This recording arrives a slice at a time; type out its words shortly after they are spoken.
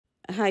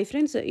Hi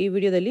friends, ಈ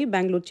ವಿಡಿಯೋದಲ್ಲಿ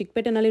Bangalore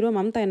ಚಿಕ್ಪೇಟೆನಲ್ಲಿರುವ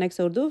Mamata NX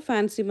ಅವ್ರದ್ದು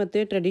ಫ್ಯಾನ್ಸಿ ಮತ್ತು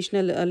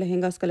ಟ್ರೆಡಿಷನಲ್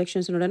ಲೆಹೆಂಗಾಸ್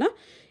ಕಲೆಕ್ಷನ್ಸ್ ನೋಡೋಣ.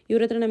 ಇವ್ರ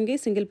ಹತ್ರ ನಮಗೆ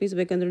ಸಿಂಗಲ್ ಪೀಸ್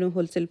ಬೇಕಂದ್ರೂ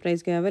ಹೋಲ್ಸೇಲ್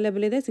ಪ್ರೈಸ್ಗೆ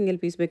ಅವೈಲೇಬಲ್ ಇದೆ. Single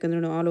piece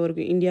ಬೇಕಂದ್ರೂ all over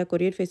India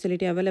courier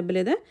facility available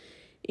ಇದೆ.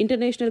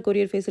 ಇಂಟರ್ನ್ಯಾಷನಲ್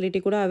ಕೊರಿಯರ್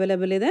ಫೆಸಿಲಿಟಿ ಕೂಡ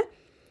ಅವೈಲೇಬಲ್ ಇದೆ.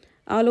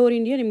 ಆಲ್ ಓವರ್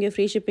ಇಂಡಿಯಾ ನಿಮಗೆ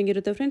ಫ್ರೀ ಶಿಪ್ಪಿಂಗ್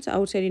ಇರುತ್ತೆ ಫ್ರೆಂಡ್ಸ್.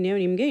 ಔಟ್ಸೈಡ್ ಇಂಡಿಯಾ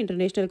ನಿಮಗೆ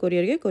ಇಂಟರ್ನ್ಯಾಷನಲ್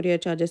ಕೊರಿಯರ್ಗೆ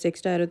ಕೊರಿಯರ್ ಚಾರ್ಜಸ್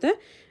ಎಕ್ಸ್ಟ್ರಾ ಇರುತ್ತೆ.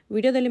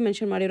 ವಿಡಿಯೋದಲ್ಲಿ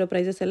ಮೆನ್ಷನ್ ಮಾಡಿರೋ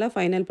ಪ್ರೈಸಸ್ ಎಲ್ಲ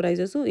final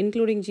prices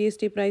including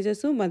GST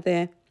prices ಮತ್ತು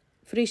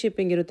ಫ್ರೀ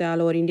ಶಿಪ್ಪಿಂಗ್ ಇರುತ್ತೆ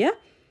ಆಲ್ ಓವರ್ ಇಂಡಿಯಾ.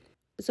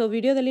 ಸೊ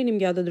ವಿಡಿಯೋದಲ್ಲಿ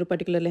ನಿಮ್ಗೆ ಯಾವುದಾದ್ರೂ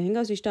ಪರ್ಟಿಕ್ಯುಲರ್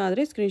ಲೆಹೆಂಗಾಸ್ ಇಷ್ಟ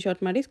ಆದರೆ ಸ್ಕ್ರೀನ್ಶಾಟ್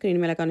ಮಾಡಿ ಸ್ಕ್ರೀನ್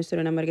ಮೇಲೆ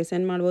ಕಾಣಿಸ್ತಿರೋ ನಂಬರ್ಗೆ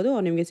ಸೆಂಡ್ ಮಾಡ್ಬೋದು.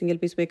 ಅವ್ರು ನಿಮಗೆ ಸಿಂಗಲ್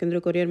ಪೀಸ್ ಬೇಕಂದ್ರೆ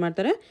ಕೊರಿಯರ್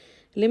ಮಾಡ್ತಾರೆ.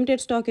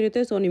 ಲಿಮಿಟೆಡ್ ಸ್ಟಾಕ್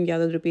ಇರುತ್ತೆ. ಸೊ ನಿಮ್ಗೆ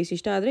ಯಾವುದಾದ್ರೂ ಪೀಸ್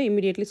ಇಷ್ಟ ಆದರೆ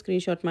ಇಮಿಡಿಯೇಟ್ಲಿ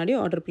ಸ್ಕ್ರೀನ್ಶಾಟ್ ಮಾಡಿ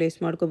ಆರ್ಡರ್ ಪ್ಲೇಸ್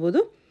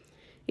ಮಾಡ್ಕೋಬೋದು.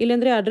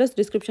 ಇಲ್ಲಾಂದರೆ ಅಡ್ರೆಸ್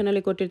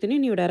ಡಿಸ್ಕ್ರಿಪ್ಷನಲ್ಲಿ ಕೊಟ್ಟಿರ್ತೀನಿ.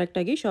 ನೀವು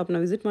ಡೈರೆಕ್ಟಾಗಿ ಶಾಪ್ನ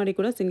ವಿಸಿಟ್ ಮಾಡಿ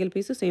ಕೂಡ ಸಿಂಗಲ್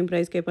ಪೀಸು ಸೇಮ್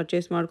ಪ್ರೈಸ್ಗೆ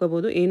ಪರ್ಚೇಸ್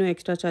ಮಾಡ್ಕೋಬೋದು. ಏನೂ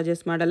ಎಕ್ಸ್ಟ್ರಾ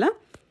ಚಾರ್ಜಸ್ ಮಾಡಲ್ಲ.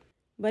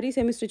 ಬರೀ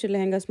ಸೆಮಿ ಸ್ಟಿಚ್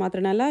ಲೆಹೆಂಗಾಸ್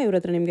ಮಾತ್ರನಲ್ಲ, ಇವ್ರ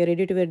ಹತ್ರ ನಿಮಗೆ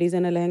ready to wear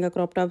designer lehenga,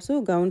 crop tops,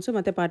 gowns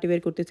ಮತ್ತು ಪಾರ್ಟಿ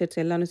ವೇರ್ ಕುರ್ತಿ ಸೆಟ್ಸ್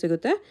ಎಲ್ಲನೂ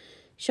ಸಿಗುತ್ತೆ.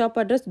 ಶಾಪ್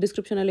ಅಡ್ರೆಸ್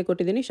ಡಿಸ್ಕ್ರಿಪ್ಷನಲ್ಲಿ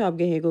ಕೊಟ್ಟಿದ್ದೀನಿ.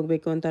 ಶಾಪ್ಗೆ ಹೇಗೆ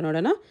ಹೋಗಬೇಕು ಅಂತ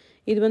ನೋಡೋಣ.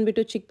 ಇದು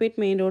ಬಂದುಬಿಟ್ಟು Chickpet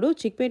main road.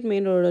 Chickpet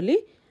main ರೋಡಲ್ಲಿ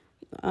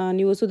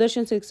ನೀವು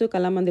ಸುದರ್ಶನ್ ಸಿಲ್ಕ್ಸು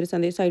ಕಲಾಮಂದಿರ್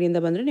ಸೈಡಿಂದ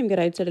ಬಂದರೆ ನಿಮಗೆ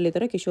ರೈಟ್ ಸೈಡಲ್ಲಿ ಈ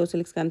ಥರ ಕಿಶೋರ್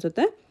ಸಿಲ್ಕ್ಸ್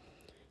ಕಾಣಿಸುತ್ತೆ.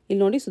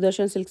 ಇಲ್ಲಿ ನೋಡಿ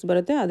ಸುದರ್ಶನ್ ಸಿಲ್ಕ್ಸ್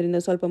ಬರುತ್ತೆ. ಅದರಿಂದ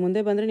ಸ್ವಲ್ಪ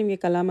ಮುಂದೆ ಬಂದರೆ ನಿಮಗೆ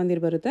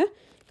ಕಲಾಮಂದಿರ್ ಬರುತ್ತೆ.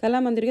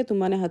 ಕಲಾಮಂದಿರ್ಗೆ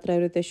ತುಂಬಾ ಹತ್ತಿರ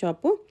ಇರುತ್ತೆ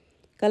ಶಾಪು.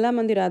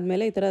 ಕಲಾಮಂದಿರ್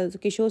ಆದಮೇಲೆ ಈ ಥರ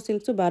ಕಿಶೋರ್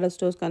ಸಿಲ್ಕ್ಸು ಭಾರತ್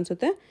ಸ್ಟೋರ್ಸ್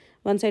ಕಾಣಿಸುತ್ತೆ.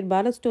 ಒಂದು ಸೈಡ್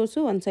ಭಾರತ್ ಸ್ಟೋರ್ಸು,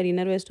 ಒಂದು ಸೈಡ್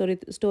ಇನ್ನರ್ ವೇರ್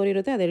ಸ್ಟೋರ್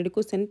ಇರುತ್ತೆ.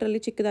 ಅದೆರಡಕ್ಕೂ ಸೆಂಟ್ರಲ್ಲಿ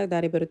ಚಿಕ್ಕದಾಗಿ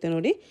ದಾರಿ ಬರುತ್ತೆ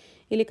ನೋಡಿ.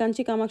 ಇಲ್ಲಿ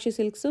ಕಂಚಿ ಕಾಮಾಕ್ಷಿ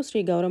ಸಿಲ್ಕ್ಸು,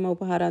 ಶ್ರೀ ಗೌರಮ್ಮ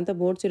ಉಪಹಾರ ಅಂತ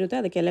ಬೋರ್ಡ್ಸ್ ಇರುತ್ತೆ.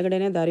 ಅದಕ್ಕೆ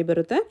ಕೆಳಗಡೆನೇ ದಾರಿ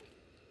ಬರುತ್ತೆ.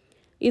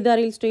 ಈ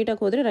ದಾರಿಲಿ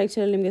ಸ್ಟ್ರೈಟಾಗಿ ಹೋದರೆ ರೈಟ್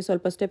ಸೈಡಲ್ಲಿ ನಿಮಗೆ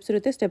ಸ್ವಲ್ಪ ಸ್ಟೆಪ್ಸ್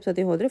ಇರುತ್ತೆ. ಸ್ಟೆಪ್ಸ್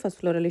ಹತ್ತಿ ಹೋದರೆ ಫಸ್ಟ್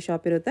ಫ್ಲೋರಲ್ಲಿ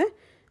ಶಾಪ್ ಇರುತ್ತೆ.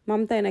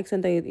 ಮಮತಾ ಎನ್ಎಕ್ಸ್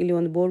ಅಂತ ಇಲ್ಲಿ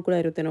ಒಂದು ಬೋರ್ಡ್ ಕೂಡ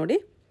ಇರುತ್ತೆ ನೋಡಿ.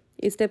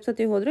 ಈ ಸ್ಟೆಪ್ಸ್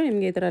ಹತ್ತಿ ಹೋದರೆ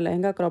ನಿಮಗೆ ಈ ಥರ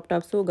ಲೆಹಂಗಾ, ಕ್ರಾಪ್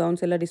ಟಾಪ್ಸು,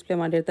 ಗೌನ್ಸ್ ಎಲ್ಲ ಡಿಸ್ಪ್ಲೇ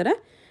ಮಾಡಿರ್ತಾರೆ.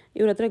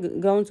 ಇವ್ರ ಹತ್ರ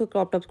ಗೌನ್ಸು,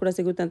 ಕ್ರಾಪ್ ಟಾಪ್ಸ್ ಕೂಡ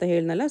ಸಿಗುತ್ತೆ ಅಂತ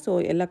ಹೇಳಿದ್ನಲ್ಲ. ಸೊ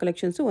ಎಲ್ಲ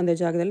ಕಲೆಕ್ಷನ್ಸು ಒಂದೇ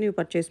ಜಾಗದಲ್ಲಿ ನೀವು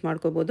ಪರ್ಚೇಸ್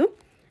ಮಾಡ್ಕೋಬೋದು.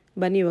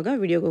 ಬನ್ನಿ ಇವಾಗ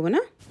ವಿಡಿಯೋಗೆ ಹೋಗೋಣ.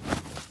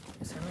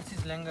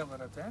 ಲೆಹಂಗಾ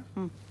ಬರುತ್ತೆ.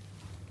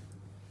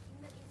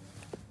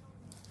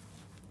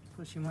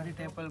 ಶಿಮಾರಿ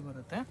ಟೈಪಲ್ಲಿ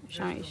ಬರುತ್ತೆ.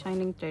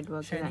 ಶೈನಿಂಗ್ ಥ್ರೆಡ್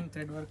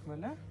ವರ್ಕ್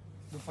ಮೇಲೆ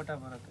ದುಪ್ಪಟ್ಟ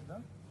ಬರುತ್ತೆ.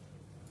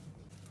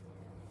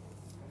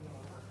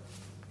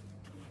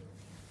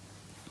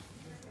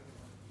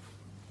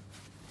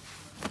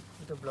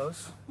 ಇದು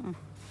ಬ್ಲೌಸ್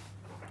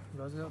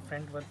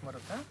ಫ್ರಂಟ್ ವರ್ಕ್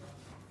ಬರುತ್ತೆ.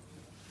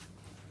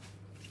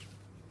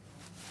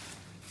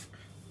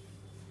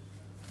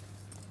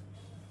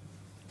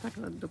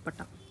 ಕಟ್ವರ್ಕ್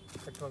ದುಪ್ಪಟ್ಟ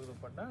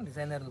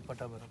ಡಿಸೈನರ್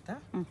ದುಪ್ಪಟ್ಟ ಬರುತ್ತೆ.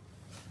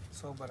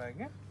 ಸೋಬರ್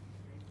ಆಗಿ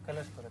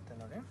ಕಲರ್ಸ್ ಬರುತ್ತೆ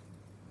ನೋಡಿ.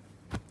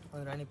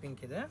 ಒಂದು ರಾಣಿ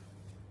ಪಿಂಕ್ ಇದೆ,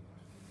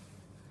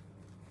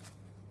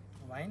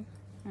 ವೈನ್,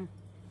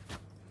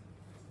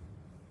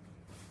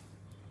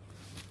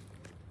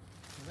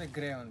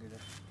 ಗ್ರೇ ಒಂದಿದೆ.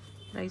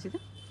 ಪ್ರೈಸ್ ಇದೆ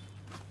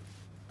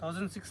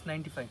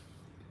 1695.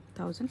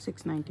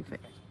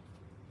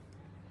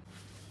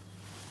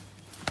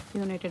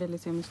 ಇದು ನೆಟೆಡಲ್ಲಿ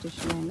semi stitch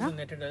lehenga.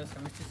 ನೆಟೆಡಲ್ಲಿ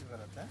semi stitch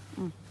ಬರುತ್ತೆ.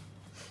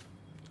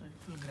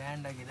 ಫುಲ್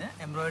ಗ್ರ್ಯಾಂಡ್ ಆಗಿದೆ.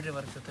 ಎಂಬ್ರಾಯ್ಡ್ರಿ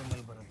ವರ್ಕ್ ಜೊತೆ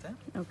ಮೇಲೆ ಬರುತ್ತೆ.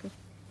 Okay,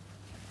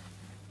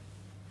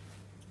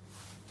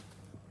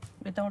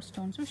 without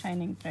stones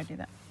shining thread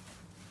ಇದೆ.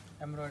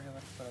 ಎಂಬ್ರಾಯ್ಡ್ರಿ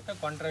ವರ್ಕ್ ಬರುತ್ತೆ.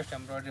 ಕಾಂಟ್ರಾಸ್ಟ್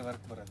ಎಂಬ್ರಾಯ್ಡ್ರಿ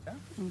ವರ್ಕ್ ಬರುತ್ತೆ.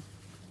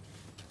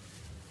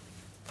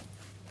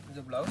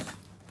 ಇದು ಬ್ಲೌಸ್.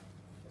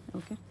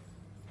 ಓಕೆ,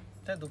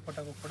 ಮತ್ತು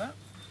ದುಪ್ಪಟ್ಟಗೂ ಕೂಡ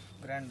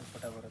ಗ್ರ್ಯಾಂಡ್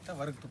ದುಪ್ಪಟ್ಟ ಬರುತ್ತೆ.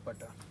 ವರ್ಕ್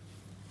ದುಪ್ಪಟ್ಟ,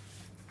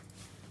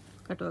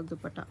 ಕಟ್ವರ್ಕ್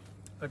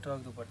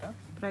ದುಪ್ಪಟ್ಟ.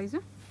 ಪ್ರೈಸು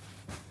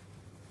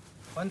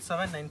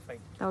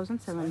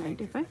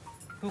 1795.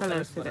 ಟೂ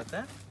ಕಲರ್ಸ್ ಬರುತ್ತೆ.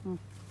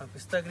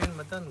 ಪಿಸ್ತಾ ಗ್ರೀನ್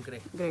ಮತ್ತು ಒಂದು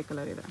ಗ್ರೇ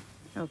ಕಲರ್ ಇದೆ.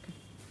 ಓಕೆ,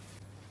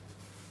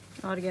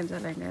 ಆರ್ಗ್ಯಾನ್ಸಾ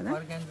ಲೆಹಂಗಾ ಇದೆ.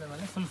 ಆರ್ಗ್ಯಾನ್ಸಾ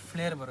ಮೇಲೆ ಫುಲ್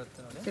ಫ್ಲೇರ್ ಬರುತ್ತೆ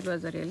ನೋಡಿ. ಸಿಲ್ವರ್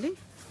ಜರಿಯಲ್ಲಿ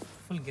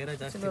ಫುಲ್ ಗೆರೆ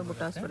ಜಾಸ್ತಿ ಸಿಲ್ವರ್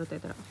ಬುಟ್ಟಾಸ್ ಬರುತ್ತೆ.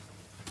 ಈ ಥರ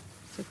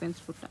ಸೀಕ್ವೆನ್ಸ್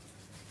ಬುಟ್ಟ.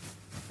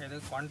 ಇದು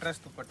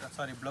ಕಾಂಟ್ರಾಸ್ಟ್ ದುಪ್ಪಟ್ಟ,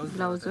 ಸಾರಿ ಬ್ಲೌಸ್.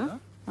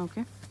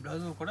 ಓಕೆ,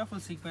 ಬ್ಲೌಸು ಕೂಡ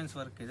ಫುಲ್ ಸೀಕ್ವೆನ್ಸ್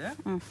ವರ್ಕ್ ಇದೆ.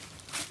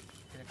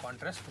 ಇದು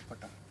ಕಾಂಟ್ರಾಸ್ಟ್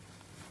ದುಪ್ಪಟ್ಟ.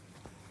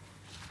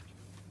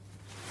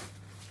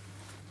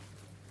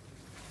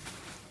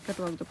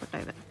 ಕಟ್ವರ್ಕ್ ದುಪ್ಪಟ್ಟ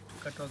ಇದೆ.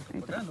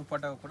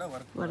 ದುಪ್ಪಟ್ಟಗೂ ಕೂಡ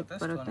ವರ್ಕ್ ಬರುತ್ತೆ.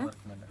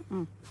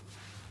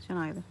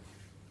 ಚೆನ್ನಾಗಿದೆ.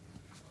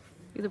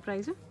 ಇದು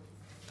ಪ್ರೈಸು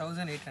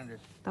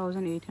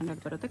 1800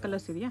 ಬರುತ್ತೆ.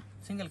 ಕಲರ್ಸ್ ಇದೆಯಾ?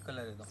 ಸಿಂಗಲ್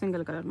ಕಲರ್ ಇದು.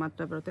 ಸಿಂಗಲ್ ಕಲರ್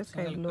ಮಾತ್ರ ಬರುತ್ತೆ.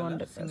 Sky blue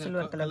and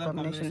silver colour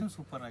combination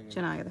super ಆಗಿದೆ.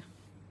 ಚೆನ್ನಾಗಿದೆ.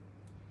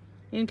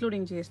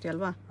 ಇನ್ಕ್ಲೂಡಿಂಗ್ GST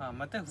ಅಲ್ವಾ?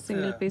 ಮತ್ತೆ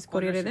ಸಿಂಗಲ್ ಪೀಸ್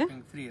ಕೊರಿಯರ್ ಇದೆ.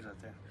 ಫ್ರೀ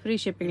ಇರುತ್ತೆ. ಫ್ರೀ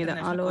ಶಿಪ್ಪಿಂಗ್ ಇದೆ.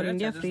 All over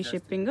India free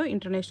shipping.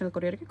 International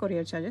ಕೊರಿಯರ್ಗೆ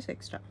courier charges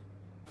extra.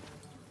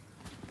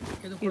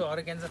 ಇದು ಕೂಡ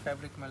ಆರ್ಗ್ಯಾನ್ಸಾ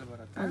ಫ್ಯಾಬ್ರಿಕ್ ಮೇಲೆ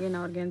ಬರುತ್ತೆ. Again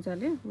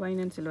ಆರ್ಗ್ಯಾನ್ಸಾಲಿ wine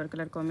and silver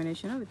colour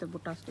combination with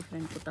ಬುಟ್ಟಾಸ್,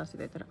 different ಬುಟ್ಟಾಸ್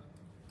ಇದೆ. ಈ ಥರ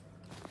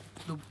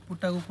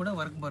ಬುಟ್ಟಾಗೂ ಕೂಡ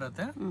ವರ್ಕ್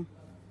ಬರುತ್ತೆ.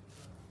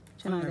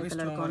 ಚೆನ್ನಾಗಿದೆ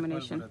ಕಲರ್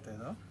ಕಾಂಬಿನೇಷನ್.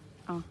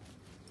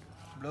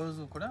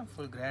 ಬ್ಲೌಸು ಕೂಡ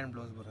ಫುಲ್ ಗ್ರ್ಯಾಂಡ್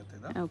ಬ್ಲೌಸ್ ಬರುತ್ತೆ.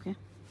 ಇದು ಓಕೆ,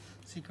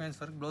 ಸೀಕ್ವೆನ್ಸ್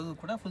ವರ್ಕ್. ಬ್ಲೌಸು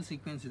ಕೂಡ ಫುಲ್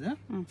ಸೀಕ್ವೆನ್ಸ್ ಇದೆ.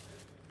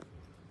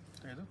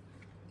 ಇದು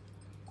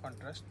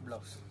ಕಾಂಟ್ರಾಸ್ಟ್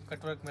ಬ್ಲೌಸ್.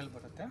 ಕಟ್ ವರ್ಕ್ ಮೇಲೆ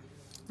ಬರುತ್ತೆ.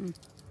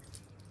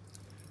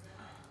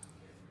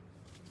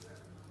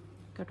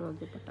 ಕಟ್ ವರ್ಕ್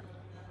ದುಪ್ಪಟ್ಟ.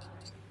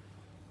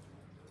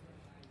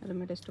 ಅದ್ರ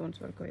ಮೇಲೆ ಸ್ಟೋನ್ಸ್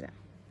ವರ್ಕು ಇದೆ.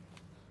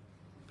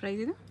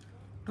 ಪ್ರೈಸ್ ಇದು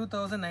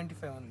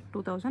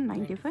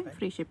 2095.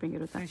 ಫ್ರೀ ಶಿಪ್ಪಿಂಗ್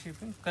ಇರುತ್ತೆ. Free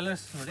shipping.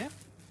 ಕಲರ್ಸ್ ನೋಡಿ.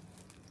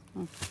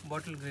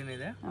 ಬಾಟಲ್ ಗ್ರೀನ್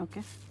ಇದೆ.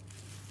 ಓಕೆ,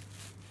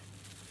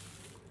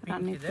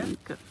 ರಾಣಿ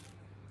ಪಿಂಕ್.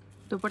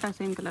 ದುಪ್ಪಟ್ಟ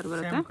ಸೇಮ್ ಕಲರ್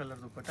ಬರುತ್ತೆ. Same colour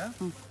dupatta.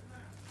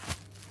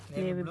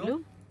 Navy blue,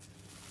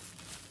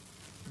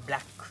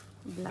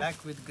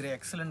 black with grey.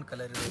 Excellent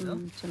colour ಇದೆ ಇದು.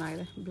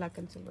 ಚೆನ್ನಾಗಿದೆ. Black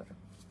and silver.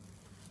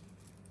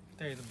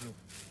 ಇದು ಬ್ಲೂ.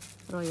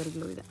 ರಾಯಲ್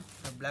ಬ್ಲೂ ಇದೆ.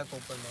 ಬ್ಲ್ಯಾಕ್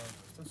ಓಪನ್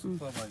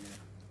ಸೂಪರ್ ಆಗಿದೆ.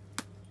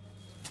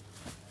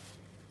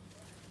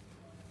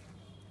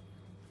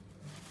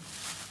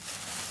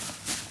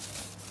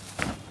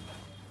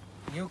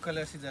 ನ್ಯೂ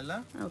ಕಲರ್ಸ್ ಇದೆಲ್ಲ.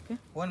 Okay.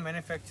 Own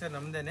manufacture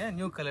ನಮ್ದೇನೆ.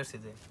 New colours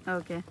ಇದೆ.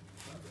 ಓಕೆ.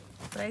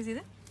 ಪ್ರೈಸ್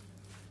ಇದೆ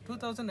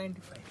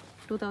 2095.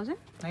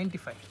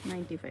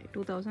 2095.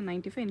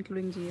 2095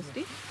 ಇನ್ಕ್ಲೂಡಿಂಗ್ GST.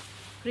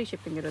 ಫ್ರೀ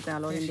ಶಿಪ್ಪಿಂಗ್ ಇರುತ್ತೆ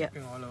all over India.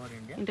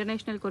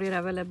 International courier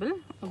available.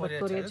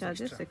 Courier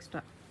charges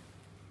extra.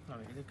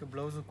 ಇದಕ್ಕೆ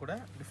blouse ಕೂಡ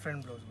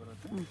different blouse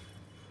ಬರುತ್ತೆ.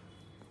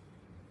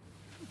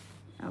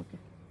 Okay.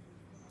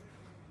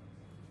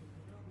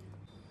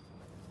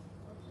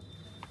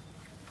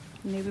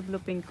 Navy blue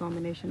pink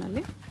combination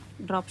ಅಲ್ಲಿ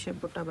drop shape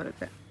ಬುಟ್ಟ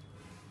ಬರುತ್ತೆ.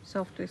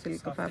 ಸಾಫ್ಟ್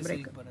ಸಿಲ್ಕ್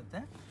ಫ್ಯಾಬ್ರಿಕ್ ಬರುತ್ತೆ.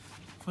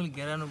 ಫುಲ್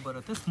ಗೆರಾನು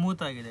ಬರುತ್ತೆ.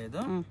 ಸ್ಮೂತ್ ಆಗಿದೆ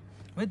ಇದು.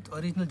 ವಿತ್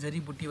ಒರಿಜಿನಲ್ ಜರಿ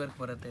ಬುಟ್ಟಿ ವರ್ಕ್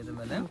ಬರುತ್ತೆ ಇದ್ರ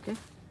ಮೇಲೆ. ಓಕೆ.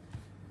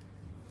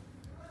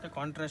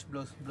 ಕಾಂಟ್ರಾಸ್ಟ್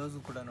ಬ್ಲೌಸ್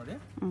ಕೂಡ ನೋಡಿ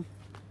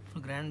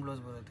ಫುಲ್ ಗ್ರ್ಯಾಂಡ್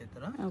ಬ್ಲೌಸ್ ಬರುತ್ತೆ ಈ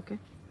ತರ. Okay.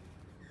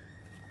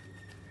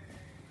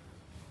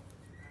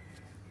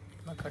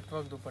 Cut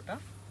work dupatta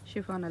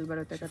chiffon ಅಲ್ಲಿ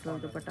ಬರುತ್ತೆ. Cut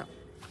work dupatta.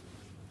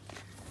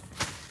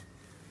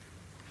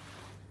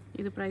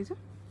 ಇದು ಪ್ರೈಸ್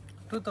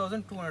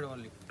 2200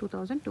 ಓನ್ಲಿ.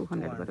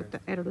 2200 ಬರುತ್ತೆ.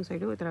 ಎರಡು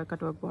ಸೈಡು ಈ ಥರ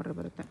ಕಟ್ ವರ್ಕ್ ಬಾರ್ಡರ್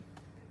ಬರುತ್ತೆ.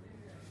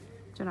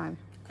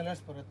 ಚೆನ್ನಾಗಿದೆ.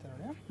 ಕಲರ್ಸ್ ಬರುತ್ತೆ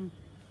ನೋಡಿ.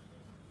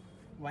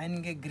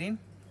 ವೈನ್ಗೆ green.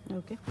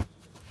 Okay.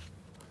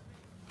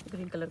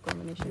 Green colour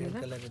combination ಇದೆ.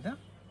 ಕಲರ್ ಇದೆ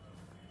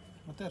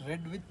ಮತ್ತೆ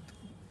ರೆಡ್ ವಿತ್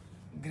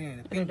ಗ್ರೀನ್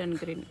ಇದೆ. Red and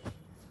green.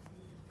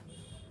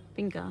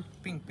 ಪಿಂಕಾ?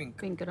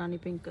 Pink Rani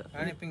pink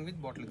with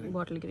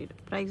bottle green.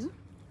 Price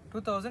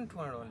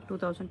 2200 only.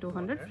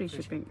 2200 free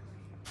shipping.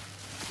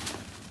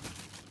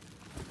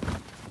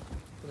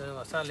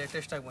 ಹೊಸ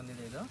ಲೇಟೆಸ್ಟ್ ಆಗಿ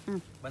ಬಂದಿದೆ ಇದು.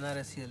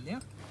 ಬನಾರಸಿಯಲ್ಲಿ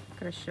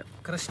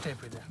ಕ್ರಶ್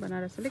ಟೈಪ್ ಇದೆ.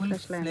 ಬನಾರಸಲ್ಲಿ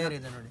ಕ್ರಶ್ ಫ್ಲೇರ್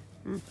ಇದೆ ನೋಡಿ.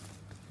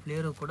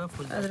 ಫ್ಲೇರು ಕೂಡ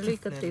ಫುಲ್. ಅದರಲ್ಲಿ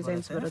ಇಕ್ಕತ್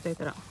ಡಿಸೈನ್ಸ್ ಬರುತ್ತೆ ಈ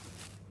ಥರ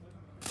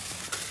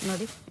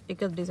ನೋಡಿ.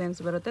 ಇಕ್ಕತ್ ಡಿಸೈನ್ಸ್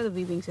ಬರುತ್ತೆ. ಅದು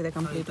ವೀವಿಂಗ್ಸ್ ಇದೆ.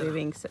 Complete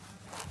weavings.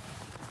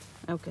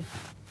 ಓಕೆ.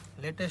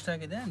 ಲೇಟೆಸ್ಟ್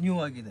ಆಗಿದೆ. ನ್ಯೂ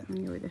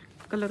ಇದೆ.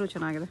 ಕಲರು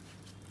ಚೆನ್ನಾಗಿದೆ.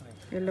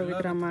 ಎಲ್ಲೋ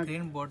with Rama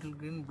green bottle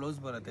green blouse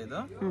ಬರುತ್ತೆ ಇದು.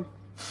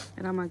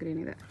 ರಾಮ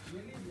ಗ್ರೀನ್ ಇದೆ.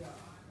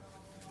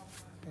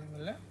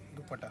 ಆಮೇಲೆ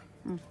ದುಪಟ್ಟ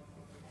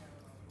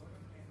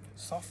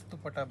ಸಾಫ್ಟ್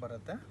ದುಪಟ್ಟ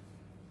ಬರುತ್ತೆ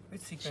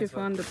ವಿತ್ ಸೀಕ್ವೆನ್ಸ್.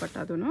 ಶಿಫಾನ್ ದುಪಟ್ಟ.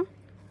 ಅದೂ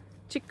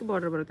ಚಿಕ್ಕ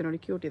ಬಾರ್ಡರ್ ಬರುತ್ತೆ ನೋಡಿ.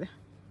 ಕ್ಯೂಟ್ ಇದೆ.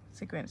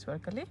 ಸೀಕ್ವೆನ್ಸ್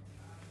ವರ್ಕಲ್ಲಿ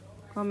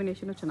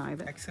ಕಾಂಬಿನೇಷನು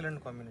ಚೆನ್ನಾಗಿದೆ. ಎಕ್ಸಲೆಂಟ್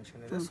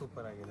ಕಾಂಬಿನೇಷನ್ ಇದೆ.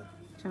 ಸೂಪರ್ ಆಗಿದೆ.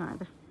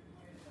 ಚೆನ್ನಾಗಿದೆ.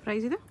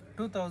 ಪ್ರೈಸ್ ಇದೆ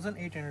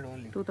 2800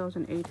 ಓನ್ಲಿ.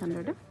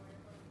 2800.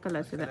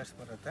 ಕಲರ್ಸ್ ಇದೆ.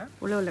 ಬರುತ್ತೆ.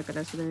 ಒಳ್ಳೆ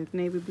ಕಲರ್ಸ್ ಇದೆ.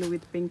 Navy blue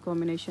with pink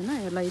combination.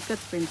 ಎಲ್ಲ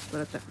ಇಕ್ಕತ್ ಪ್ರಿಂಟ್ಸ್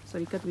ಬರುತ್ತೆ. So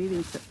ikat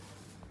weavings.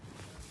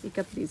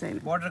 Ikat design.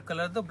 Border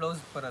ಕಲರ್ದು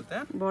ಬ್ಲೌಸ್ ಬರುತ್ತೆ.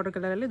 ಬಾರ್ಡರ್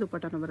ಕಲರಲ್ಲಿ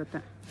ದುಪಟ್ಟನೂ ಬರುತ್ತೆ.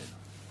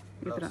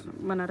 ಈ ಥರ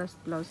ಬನಾರಸ್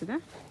ಬ್ಲೌಸ್ ಇದೆ.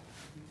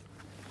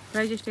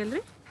 ಪ್ರೈಸ್ ಎಷ್ಟು ಹೇಳ್ರಿ?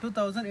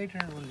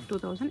 2800 ಓನ್ಲಿ.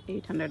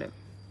 2800.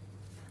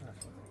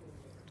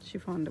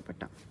 ಶಿಫಾನ್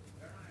ದುಪಟ್ಟ.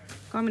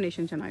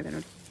 ಕಾಂಬಿನೇಷನ್ ಚೆನ್ನಾಗಿದೆ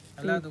ನೋಡಿ.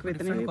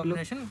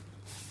 ಕಾಂಬಿನೇಷನ್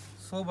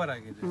ಸೋಬರ್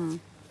ಆಗಿದೆ.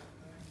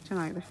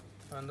 ಚೆನ್ನಾಗಿದೆ.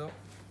 ಒಂದು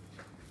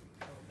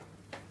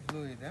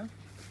ಬ್ಲೂ ಇದೆ.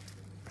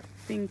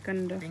 Pink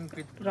and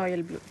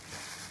royal blue.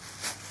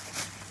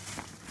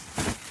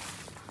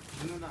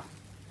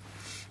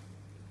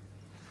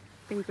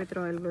 Pink with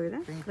royal blue ಇದೆ.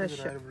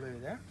 ಬ್ಲೂ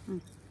ಇದೆ.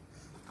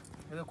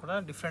 ಇದು ಕೂಡ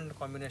ಡಿಫರೆಂಟ್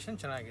ಕಾಂಬಿನೇಷನ್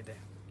ಚೆನ್ನಾಗಿದೆ.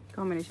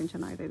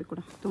 ಇದು ಕೂಡ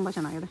ತುಂಬ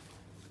ಚೆನ್ನಾಗಿದೆ.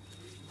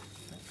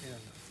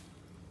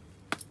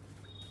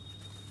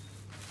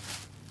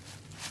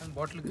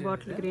 Bottle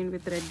green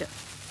with red.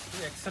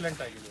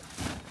 Excellent ಆಗಿದೆ.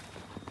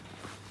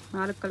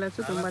 4 ಕಲರ್ಸ್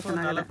ತುಂಬ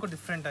ಚೆನ್ನಾಗಿದೆ. 4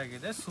 ಡಿಫರೆಂಟ್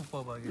ಆಗಿದೆ.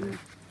 ಸೂಪರ್ ಆಗಿದೆ.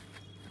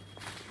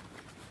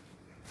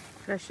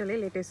 ಫ್ರೆಶ್ ಅಲ್ಲಿ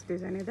ಲೇಟೆಸ್ಟ್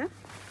ಡಿಸೈನ್ ಇದೆ.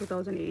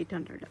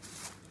 2800.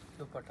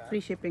 ದುಪಟ್ಟ ಫ್ರೀ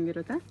ಶಿಪ್ಪಿಂಗ್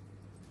ಇರುತ್ತೆ.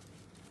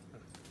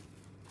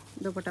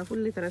 ದುಪಟ್ಟ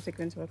ಫುಲ್ ಈ ಥರ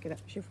ಸೀಕ್ವೆನ್ಸ್ ವರ್ಕ್ ಇದೆ.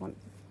 ಶಿಫಾನ್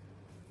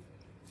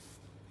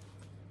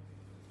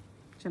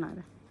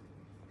ಚೆನ್ನಾಗಿದೆ.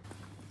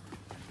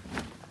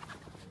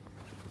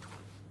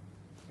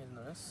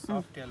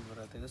 ಸಾಫ್ಟ್ ಎಲ್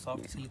ಬರುತ್ತೆ. ಇದು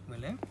ಸಾಫ್ಟ್ ಸಿಲ್ಕ್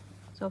ಮೇಲೆ.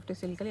 Soft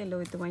ಸಿಲ್ಕಲ್ಲಿ yellow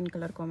with wine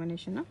colour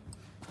combination.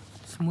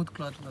 Smooth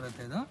cloth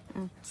ಬರುತ್ತೆ. ಇದು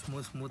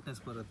ಸ್ಮೂತ್ನೆಸ್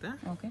ಬರುತ್ತೆ.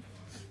 ಓಕೆ.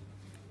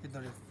 ಇದು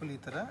ನೋಡಿ ಫುಲ್ ಈ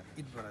ಥರ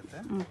ಇದು ಬರುತ್ತೆ.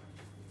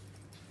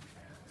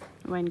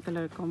 Wine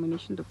colour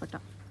combination dupatta.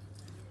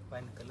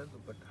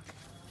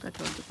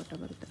 ಕಟ್ವರ್ಕ್ dupatta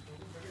ಬರುತ್ತೆ.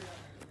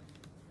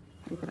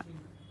 ಈ ಥರ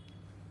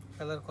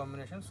ಕಲರ್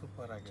ಕಾಂಬಿನೇಷನ್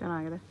ಸೂಪರ್ ಆಗಿದೆ.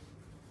 ಚೆನ್ನಾಗಿದೆ.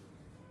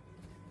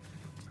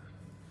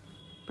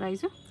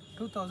 Price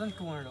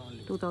 2200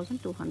 only.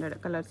 2200.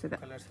 ಕಲರ್ಸ್ ಇದೆ.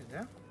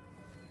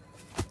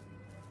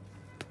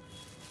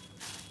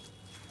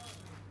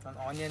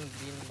 ಆನಿಯನ್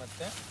ಗ್ರೀನ್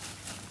ಮತ್ತೆ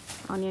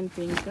onion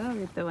pink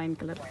with wine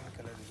colour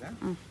ಇದೆ.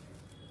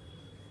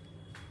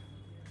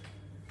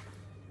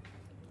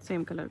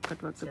 Same colour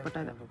cut work dupatta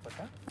ಇದೆ.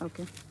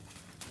 ಓಕೆ.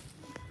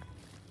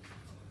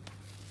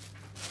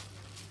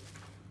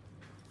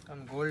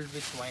 ಗೋಲ್ಡ್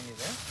ವಿತ್ ವೈನ್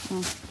ಇದೆ.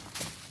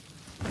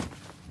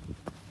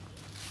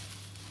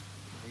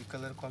 ಈ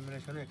ಕಲರ್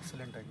ಕಾಂಬಿನೇಷನ್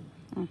ಎಕ್ಸಲೆಂಟ್ ಆಗಿದೆ.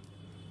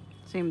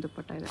 ಸೇಮ್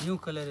ದುಪಟ್ಟ ಇದೆ. ನ್ಯೂ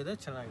ಕಲರ್ ಇದೆ.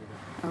 ಚೆನ್ನಾಗಿದೆ.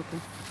 Okay.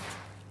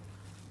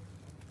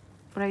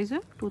 Price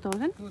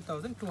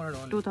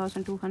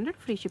 2200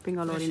 free shipping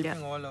all over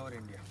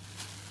India.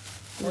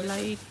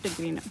 Light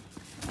green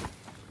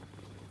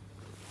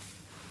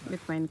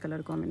with wine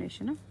colour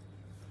combination.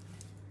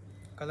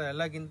 Colour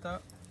ಎಲ್ಲಕ್ಕಿಂತ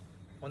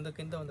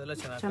ಒಂದಕ್ಕಿಂತ ಒಂದೆಲ್ಲ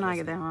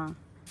ಚೆನ್ನಾಗಿದೆ.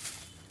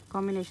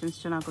 ಕಾಂಬಿನೇಷನ್ಸ್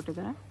ಚೆನ್ನಾಗಿ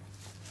ಕೊಟ್ಟಿದ್ದಾರೆ.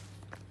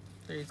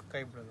 ಇದು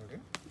ಸ್ಕೈ ಬ್ಲೂ ನೋಡಿ,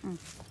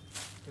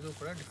 ಇದು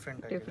ಕೂಡ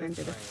ಡಿಫ್ರೆಂಟ್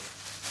ಇದೆ.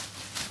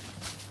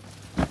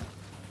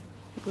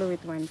 Blue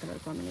with wine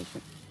colour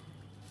combination.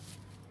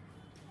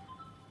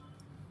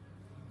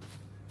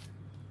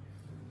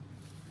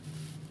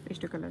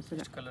 ಎಷ್ಟು ಕಲರ್ಸ್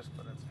ಇದೆ.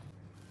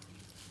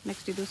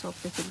 ನೆಕ್ಸ್ಟ್ ಇದು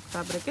soft silk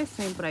fabric,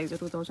 same price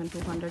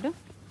 2200.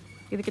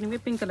 ಇದಕ್ಕೆ ನಿಮಗೆ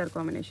ಪಿಂಕ್ ಕಲರ್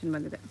ಕಾಂಬಿನೇಷನ್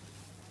ಬಂದಿದೆ.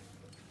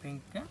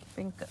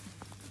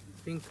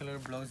 ಪಿಂಕ್ ಕಲರ್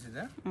ಬ್ಲೌಸ್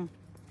ಇದೆ.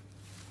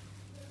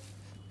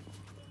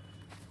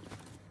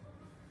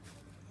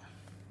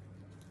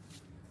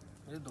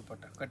 ಇದು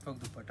ದುಪ್ಪಟ್ಟ, ಕಟ್ ವರ್ಕ್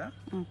ದುಪ್ಪಟ್ಟ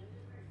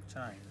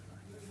ಚೆನ್ನಾಗಿದೆ.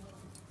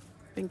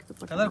 ಪಿಂಕ್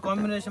ದುಪ್ಪಟ್ಟ ಕಲರ್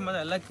ಕಾಂಬಿನೇಷನ್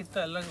ಮತ್ತೆ ಎಲ್ಲಕ್ಕಿಂತ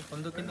ಎಲ್ಲ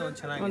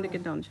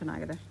ಒಂದಕ್ಕಿಂತ ಒಂದು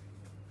ಚೆನ್ನಾಗಿದೆ.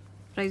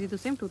 ಪ್ರೈಸ್ ಇದು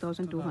ಸೇಮ್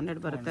 2200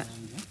 ಬರುತ್ತೆ.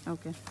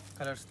 ಓಕೆ,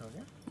 ಕಲರ್ಸ್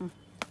ನೋಡಿ.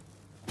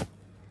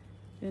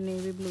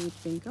 Navy blue with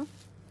pink.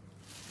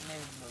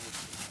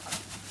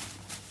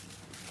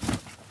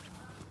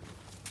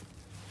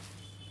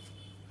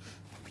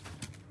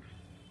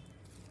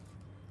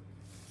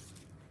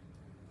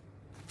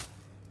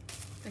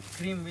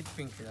 Cream with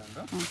pink ಇದೆ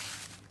ಒಂದು,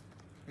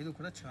 ಇದು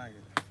ಕೂಡ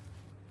ಚೆನ್ನಾಗಿದೆ.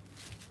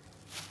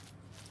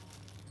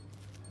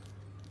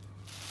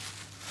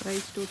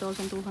 Price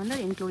 2200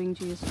 including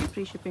GST,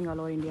 free shipping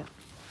all over India.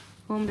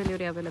 Home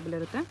delivery available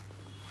ಇರುತ್ತೆ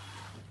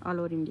all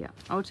over India.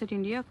 Outside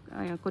India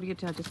courier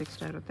charges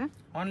extra ಇರುತ್ತೆ.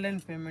 ಆನ್ಲೈನ್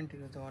ಪೇಮೆಂಟ್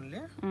ಇರುತ್ತೆ,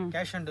 ಓನ್ಲಿ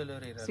ಕ್ಯಾಶ್ ಆನ್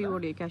ಡೆಲಿವರಿ ಇರುತ್ತೆ.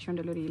 COD, cash on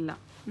delivery ಇಲ್ಲ.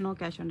 No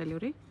cash on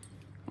delivery,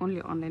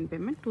 only online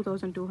payment.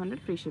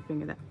 2200 free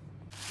shipping ಇದೆ.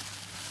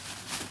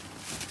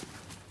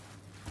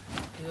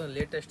 ಇದು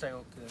latest ಆಗಿ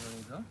ಹೋಗ್ತಿದೆ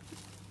ನೋಡಿ. ಇದು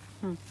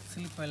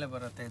ಸಿಲ್ಕ್ ಮೇಲೆ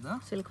ಬರುತ್ತೆ. ಇದು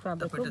ಸಿಲ್ಕ್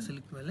ಫ್ಯಾಬ್ರಿಕ್,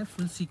 ಸಿಲ್ಕ್ ಮೇಲೆ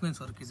ಫುಲ್ ಸೀಕ್ವೆನ್ಸ್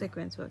ವರ್ಕ್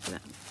ಇದೆ.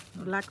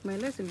 ಬ್ಲ್ಯಾಕ್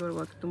ಮೇಲೆ ಸಿಲ್ವರ್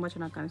ವರ್ಕ್ ತುಂಬ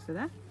ಚೆನ್ನಾಗಿ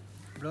ಕಾಣಿಸ್ತಿದೆ.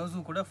 ಬ್ಲೌಸು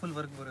ಕೂಡ ಫುಲ್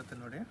ವರ್ಕ್ ಬರುತ್ತೆ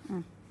ನೋಡಿ.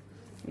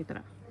 ಈ ಥರ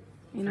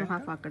ಇನ್ನೂ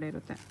ಹಾಫ್ ಆ ಕಡೆ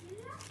ಇರುತ್ತೆ.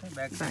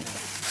 Back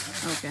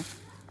okay,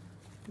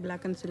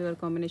 black and silver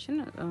combination,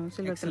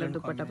 silver colour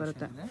ದುಪ್ಪಟ್ಟ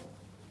ಬರುತ್ತೆ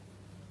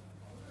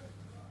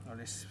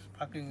ನೋಡಿ.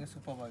 ಸ್ಪಾರ್ಕ್ಲಿಂಗ್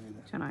ಸೂಪರ್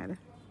ಆಗಿದೆ, ಚೆನ್ನಾಗಿದೆ.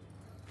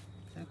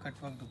 ಕಟ್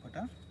ವರ್ಕ್ ದುಪ್ಪಟ್ಟ,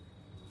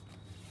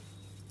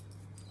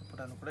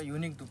 ದುಪ್ಪಟ್ಟನು ಕೂಡ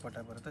ಯೂನಿಕ್ ದುಪ್ಪಟ್ಟ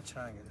ಬರುತ್ತೆ,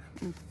 ಚೆನ್ನಾಗಿದೆ.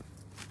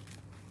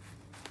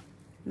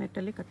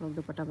 ನೆಟ್ಟಲ್ಲಿ ಕಟ್ ವರ್ಕ್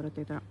ದುಪ್ಪಟ್ಟ ಬರುತ್ತೆ.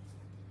 ಈ ಥರ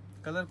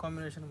ಕಲರ್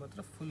ಕಾಂಬಿನೇಷನ್ ಮಾತ್ರ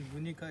full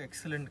unique,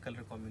 excellent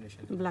colour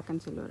combination. Black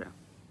and silver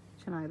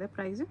ಚೆನ್ನಾಗಿದೆ.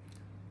 ಪ್ರೈಸ್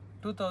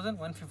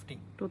 2150.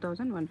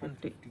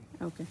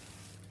 ಓಕೆ,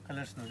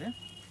 ಕಲರ್ಸ್ ನೋಡಿ.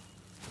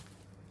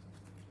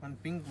 ಒಂದು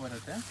ಪಿಂಕ್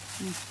ಬರುತ್ತೆ,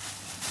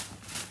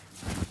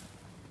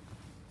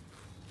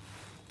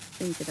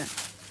 ಪಿಂಕ್ ಇದೆ,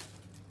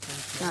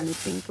 ರಾಣಿ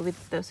pink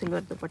with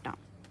silver dupatta,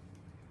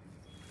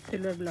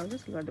 silver blouse,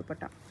 silver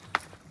dupatta.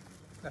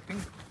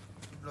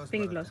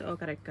 Pink blouse,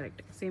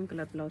 correct. Same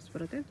colour blouse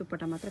ಬರುತ್ತೆ,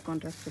 ದುಪ್ಪಟ್ಟ ಮಾತ್ರ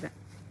ಕಾಂಟ್ರಾಸ್ಟ್ ಇದೆ.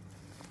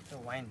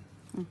 ವೈನ್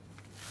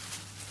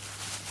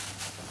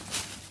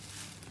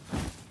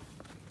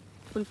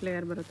ಫುಲ್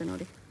ಫ್ಲೇಯರ್ ಬರುತ್ತೆ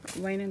ನೋಡಿ,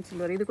 ವೈನ್ ಆ್ಯಂಡ್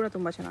ಸಿಲ್ವರ್. ಇದು ಕೂಡ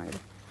ತುಂಬ ಚೆನ್ನಾಗಿದೆ.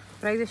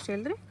 ಪ್ರೈಸ್ ಎಷ್ಟು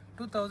ಹೇಳಿದ್ರಿ?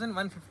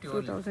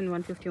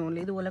 2150 ಓನ್ಲಿ.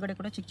 ಇದು ಒಳಗಡೆ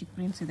ಕೂಡ ಚಿಕ್ಕ ಚಿಕ್ಕ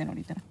ಪ್ರಿಂಟ್ಸ್ ಇದೆ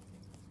ನೋಡಿ. ಈ ಥರ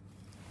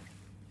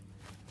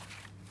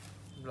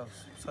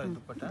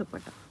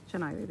ದುಪ್ಪಟ್ಟ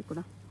ಚೆನ್ನಾಗಿದೆ. ಇದು ಕೂಡ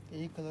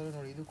ಈ ಕಲರ್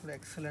ನೋಡಿ, ಇದು ಕೂಡ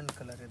ಎಕ್ಸಲೆಂಟ್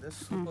ಕಲರ್ ಇದೆ,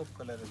 ಸೂಪರ್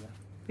ಕಲರ್ ಇದೆ.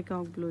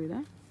 ಪಿಕಾಕ್ ಬ್ಲೂ ಇದೆ.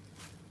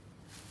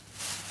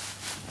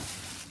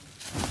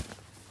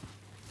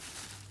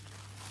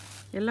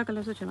 ಎಲ್ಲ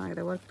ಕಲರ್ಸು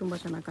ಚೆನ್ನಾಗಿದೆ, ವರ್ಕ್ ತುಂಬ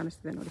ಚೆನ್ನಾಗಿ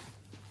ಕಾಣಿಸ್ತಿದೆ ನೋಡಿ.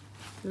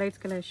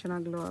 ಲೈಟ್ಸ್ಗೆಲ್ಲ ಎಷ್ಟು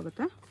ಚೆನ್ನಾಗಿ ಗ್ಲೋ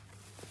ಆಗುತ್ತೆ.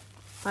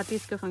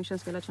 ಪಾರ್ಟೀಸ್ಗೆ,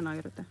 ಫಂಕ್ಷನ್ಸ್ಗೆಲ್ಲ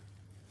ಚೆನ್ನಾಗಿರುತ್ತೆ.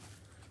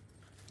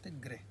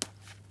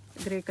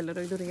 ಗ್ರೇ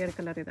ಕಲರು, ಇದು ರೇರ್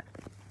ಕಲರ್ ಇದೆ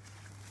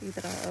ಈ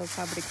ಥರ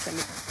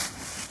ಫ್ಯಾಬ್ರಿಕ್ಸಲ್ಲಿ.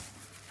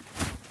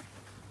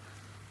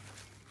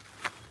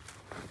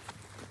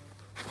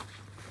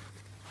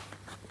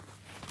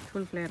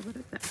 ಫುಲ್ ಫ್ಲೇಯರ್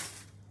ಬರುತ್ತೆ.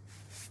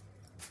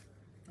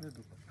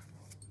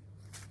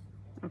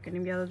 ಓಕೆ,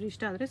 ನಿಮ್ಗೆ ಯಾವ್ದಾದ್ರು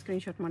ಇಷ್ಟ ಆದರೆ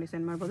ಸ್ಕ್ರೀನ್ಶಾಟ್ ಮಾಡಿ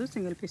ಸೆಂಡ್ ಮಾಡ್ಬೋದು.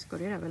 ಸಿಂಗಲ್ ಪೀಸ್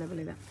ಕೊರಿಯರ್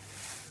ಅವೈಲೇಬಲ್ ಇದೆ.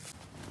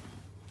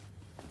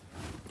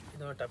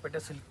 ಇದು ಟಪೆಟ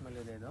ಸಿಲ್ಕ್ ಮೇಲೆ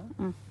ಇದೆ. ಇದು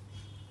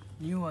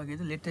ನ್ಯೂ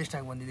ಆಗಿದೆ, ಲೇಟೆಸ್ಟ್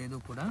ಆಗಿ ಬಂದಿದೆ. ಇದು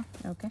ಕೂಡ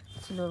ಓಕೆ,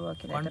 ಸಿಲ್ವರ್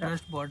ವರ್ಕ್ ಇದೆ.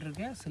 Contrast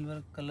ಬಾರ್ಡರ್ಗೆ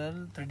silver colour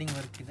threading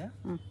work ಇದೆ.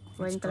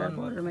 ವೈನ್ ಕಲರ್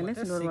ಬಾರ್ಡರ್ ಮೇಲೆ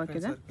ಸಿಲ್ವರ್ ವರ್ಕ್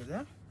ಇದೆ.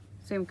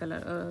 Same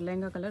colour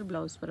lehenga colour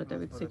blouse ಬರುತ್ತೆ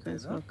ವಿತ್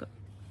ಸೀಕ್ವೆನ್ಸ್ ವರ್ಕ್.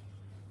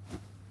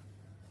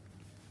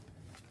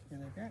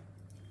 ಇದಕ್ಕೆ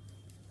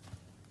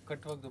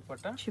ಕಟ್ ವರ್ಕ್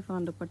ದುಪ್ಪಟ್ಟ,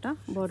 ಶಿಫಾನ್ ದುಪ್ಪಟ್ಟ,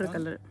 ಬಾರ್ಡರ್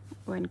ಕಲರ್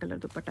ವೈನ್ ಕಲರ್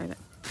ದುಪ್ಪಟ್ಟ ಇದೆ.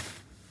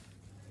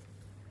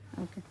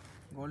 ಓಕೆ,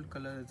 ಗೋಲ್ಡ್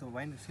ಕಲರ್, ಇದು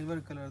ವೈನ್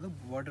ಸಿಲ್ವರ್ ಕಲರ್ದು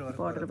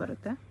border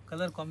ಬರುತ್ತೆ.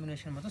 ಕಲರ್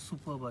ಕಾಂಬಿನೇಷನ್ ಮಾತ್ರ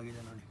ಸೂಪರ್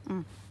ಆಗಿದೆ ನೋಡಿ.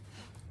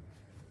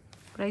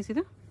 ಪ್ರೈಸ್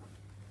ಇದು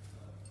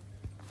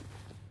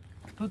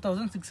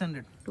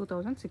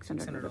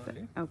 2600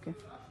 ಬರುತ್ತೆ. ಓಕೆ,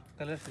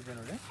 ಕಲರ್ಸ್ ಇದೆ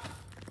ನೋಡಿ.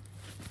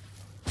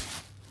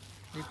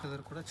 ಈ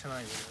ಕಲರ್ ಕೂಡ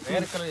ಚೆನ್ನಾಗಿದೆ,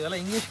 ರೇರ್ ಕಲರ್, ಇದೆಲ್ಲ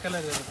ಇಂಗ್ಲಿಷ್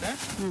ಕಲರ್ ಇರುತ್ತೆ,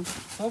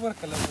 ಸೋಬರ್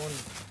ಕಲರ್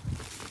ಓನ್ಲಿ.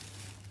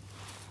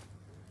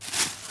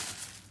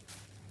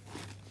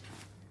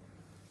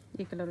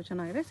 ಈ ಕಲರು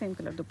ಚೆನ್ನಾಗಿದೆ, ಸೇಮ್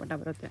ಕಲರ್ ದುಪ್ಪಟ್ಟ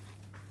ಬರುತ್ತೆ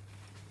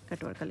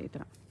ಕಟ್ ವರ್ಕಲ್ಲಿ. ಈ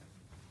ಥರ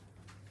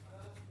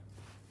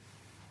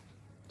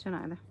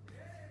ಚೆನ್ನಾಗಿದೆ.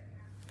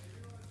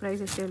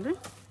 ಪ್ರೈಸ್ ಎಷ್ಟು ಹೇಳಿದ್ರಿ?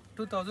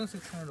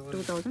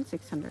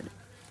 2600.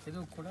 ಇದು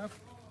ಕೂಡ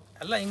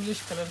ಎಲ್ಲ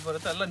ಇಂಗ್ಲಿಷ್ ಕಲರ್ಸ್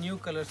ಬರುತ್ತೆ, ಎಲ್ಲ ನ್ಯೂ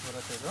ಕಲರ್ಸ್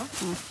ಬರುತ್ತೆ. ಇದು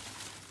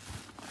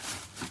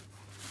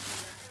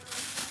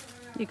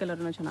ಈ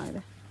ಕಲರ್ನ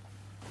ಚೆನ್ನಾಗಿದೆ,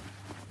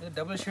 ಇದು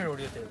ಡಬಲ್ ಶೇಡ್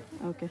ಹೊಡೆಯುತ್ತೆ. ಇದು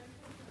ಓಕೆ,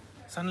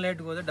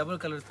 ಸನ್ಲೈಟ್ಗೆ ಹೋದರೆ ಡಬಲ್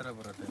ಕಲರ್ ಥರ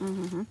ಬರುತ್ತೆ.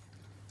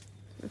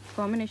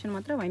 ಕಾಂಬಿನೇಷನ್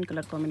ಮಾತ್ರ ವೈನ್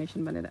ಕಲರ್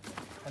ಕಾಂಬಿನೇಷನ್ ಬಂದಿದೆ.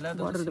 ಎಲ್ಲ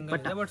ಸಿಂಗಲ್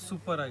ಇದೆ ಬಟ್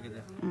ಸೂಪರ್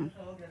ಆಗಿದೆ.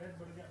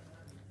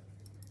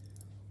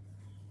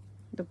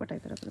 ದುಪ್ಪಟ್ಟ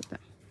ಈ ಥರ ಬರುತ್ತೆ,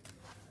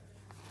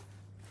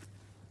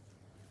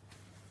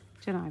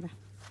 ಚೆನ್ನಾಗಿದೆ.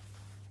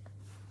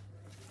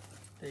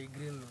 ಈ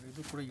ಗ್ರೀನ್ ನೋಡಿ,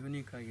 ಇದು ಕೂಡ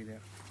ಯೂನಿಕ್ ಆಗಿದೆ.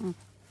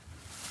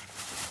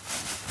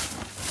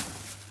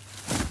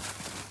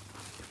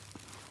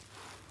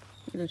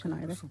 ಇದು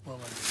ಚೆನ್ನಾಗಿದೆ,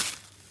 ಸೂಪರ್ ಆಗಿದೆ.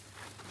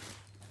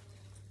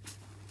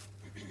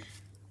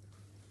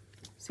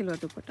 ಸಿಲ್ವರ್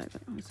ದುಪ್ಪಟ್ಟ ಇದೆ,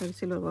 ಸರಿ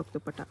ಸಿಲ್ವರ್ ವರ್ಕ್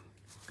ದುಪ್ಪಟ್ಟ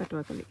ಕಟ್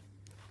ವರ್ಕಲ್ಲಿ.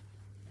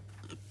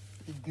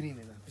 ಈ ಗ್ರೀನ್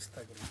ಇದೆ,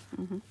 ಪಿಸ್ತಾ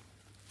ಗ್ರೀನ್.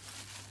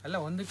 ಎಲ್ಲ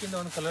ಒಂದಕ್ಕಿಂತ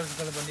ಒಂದು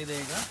ಕಲರ್ಸ್ಗಳು ಬಂದಿದೆ,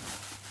 ಈಗ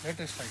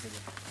ಲೇಟೆಸ್ಟ್ ಆಗಿದೆ.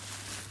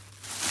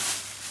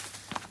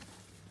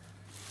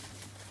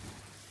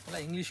 ಎಲ್ಲ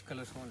ಇಂಗ್ಲೀಷ್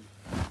ಕಲರ್ಸ್ ಓನ್ಲಿ.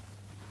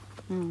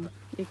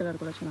 ಈ ಕಲರ್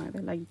ಕೂಡ ಚೆನ್ನಾಗಿದೆ,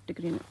 ಲೈಟ್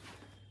ಗ್ರೀನ್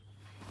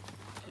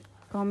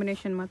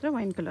ಕಾಂಬಿನೇಷನ್, ಮಾತ್ರ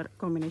ವೈನ್ ಕಲರ್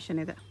ಕಾಂಬಿನೇಷನ್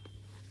ಇದೆ.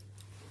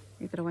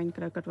 ಈ ಥರ ವೈನ್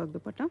ಕಲರ್ ಕಟ್ ವರ್ಕ್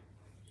ದುಪ್ಪಟ್ಟ.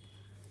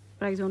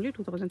 Price only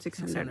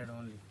 2600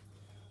 only.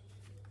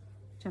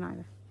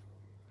 ಚೆನ್ನಾಗಿದೆ.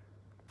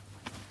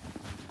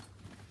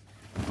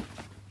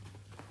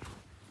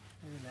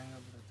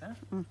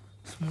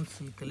 ಸ್ಮೂತ್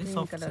ಸಿಲ್ಕಲ್ಲಿ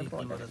ಸಾಫ್ಟ್ ಸಿಲ್ಕ್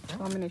ಬರುತ್ತೆ.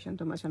 ಕಾಂಬಿನೇಷನ್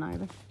ತುಂಬ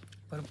ಚೆನ್ನಾಗಿದೆ.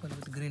 ಪರ್ಪಲ್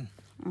ವಿತ್ ಗ್ರೀನ್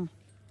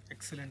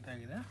ಎಕ್ಸಲೆಂಟ್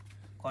ಆಗಿದೆ.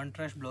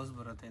 ಕಾಂಟ್ರಾಸ್ಟ್ ಬ್ಲೌಸ್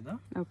ಬರುತ್ತೆ ಇದು.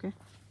 ಓಕೆ,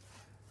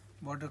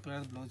 ಬಾರ್ಡರ್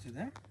ಕಲರ್ ಬ್ಲೌಸ್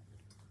ಇದೆ.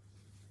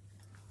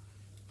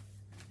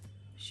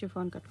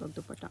 ಶಿಫಾನ್ ಕಟ್ ವರ್ಕ್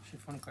ದುಪ್ಪಟ್ಟ.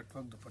 ಶಿಫಾನ್ ಕಟ್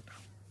ವರ್ಕ್ ದುಪ್ಪಟ್ಟ,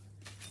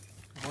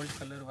 ಗೋಲ್ಡ್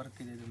ಕಲರ್ ವರ್ಕ್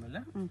ಇದೆ ಇದ್ರ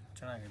ಮೇಲೆ.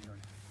 ಚೆನ್ನಾಗಿದೆ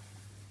ನೋಡಿ,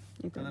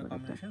 ಕಲರ್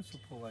ಕಾಂಬಿನೇಷನ್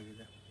ಸೂಪರ್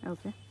ಆಗಿದೆ.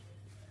 ಓಕೆ,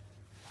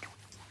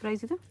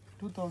 ಪ್ರೈಸ್ ಇದೆ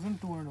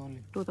 2200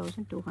 ಓನ್ಲಿ.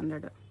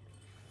 2200.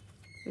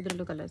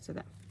 ಇದರಲ್ಲೂ ಕಲರ್ಸ್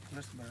ಇದೆ,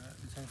 ಕಲರ್ಸ್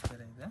ಡಿಸೈನ್ಸ್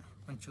ಬೇರೆ ಇದೆ.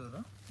 ಒಂಚೂರು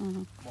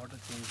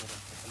ಬಾರ್ಡರ್ ಚೇಂಜ್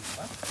ಬರುತ್ತೆ ಸ್ವಲ್ಪ.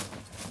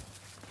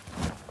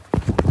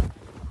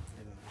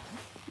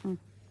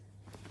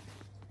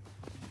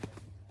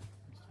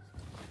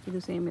 ಇದು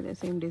ಸೇಮ್ ಇದೆ,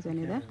 ಸೇಮ್ ಡಿಸೈನ್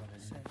ಇದೆ.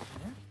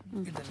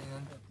 ಇದರಲ್ಲಿ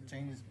ಒಂದು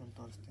ಚೈನೀಸ್ ಬಂದು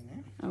ತೋರಿಸ್ತೀನಿ.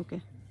 ಓಕೆ,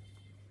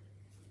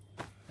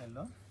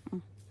 ಎಲ್ಲೋ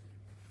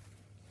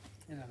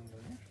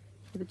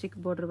ಇದು ಚಿಕ್ಕ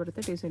ಬಾರ್ಡರ್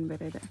ಬರುತ್ತೆ, ಡಿಸೈನ್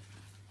ಬೇರೆ ಇದೆ.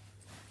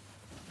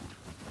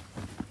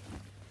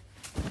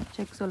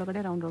 ಚೆಕ್ಸ್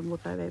ಒಳಗಡೆ ರೌಂಡ್ ರೌಂಡ್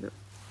ಬುಟ್ಟ ಇದೆ. ಇದು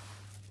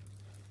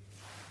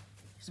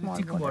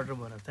ಚಿಕ್ಕ ಬಾರ್ಡರ್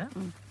ಬರುತ್ತೆ.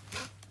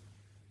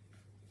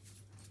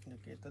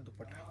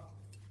 ದುಪ್ಪಟ್ಟ.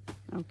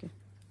 Okay,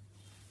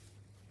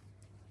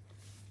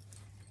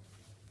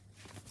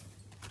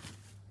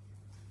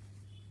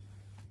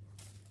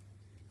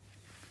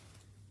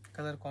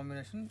 colour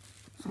combination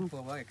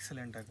super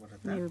excellent ಆಗಿ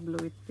ಬರುತ್ತೆ. ನೇವಿ ಬ್ಲೂ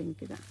ವಿತ್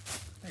ಪಿಂಕ್ ಇದೆ.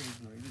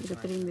 ಇದು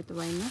ಕ್ರೀಮ್ ವಿತ್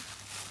ವೈನ್.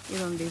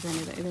 ಇದೊಂದು ಡಿಸೈನ್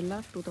ಇದೆ. ಇದೆಲ್ಲ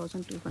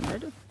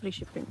 2200, ಫ್ರೀ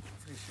ಶಿಪ್ಪಿಂಗ್.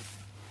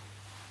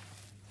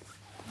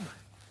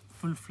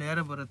 ಫುಲ್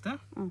ಫ್ಲೇರ್ ಬರುತ್ತೆ,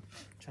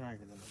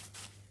 ಚೆನ್ನಾಗಿದೆ.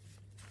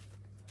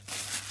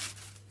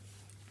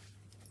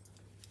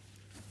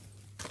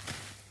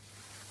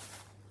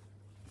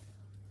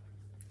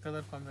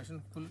 ಕಲರ್ ಕಾಂಬಿನೇಷನ್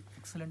ಫುಲ್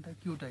ಎಕ್ಸಲೆಂಟ್ ಆಗಿ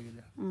ಕ್ಯೂಟ್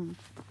ಆಗಿದೆ.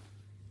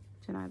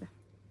 ಚೆನ್ನಾಗಿದೆ.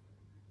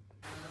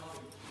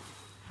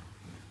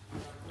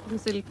 ಇದು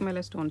ಸಿಲ್ಕ್ ಮೇಲೆ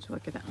ಸ್ಟೋನ್ಸ್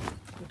ವರ್ಕ್ ಇದೆ.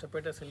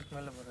 ಟಪೇಟಾ ಸಿಲ್ಕ್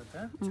ಮೇಲೆ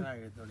ಬರುತ್ತೆ,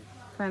 ಚೆನ್ನಾಗಿದೆ ನೋಡಿ.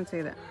 ಫ್ಯಾನ್ಸಿ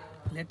ಇದೆ,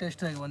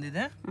 ಲೇಟೆಸ್ಟ್ ಆಗಿ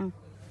ಬಂದಿದೆ.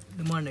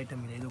 ಡಿಮಾಂಡ್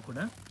ಐಟಮ್ ಇದೆ ಇದು ಕೂಡ,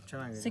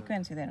 ಚೆನ್ನಾಗಿದೆ.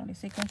 ಸೀಕ್ವೆನ್ಸ್ ಇದೆ ನೋಡಿ,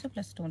 ಸೀಕ್ವೆನ್ಸ್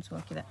ಪ್ಲಸ್ ಸ್ಟೋನ್ಸ್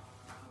ವರ್ಕ್ ಇದೆ.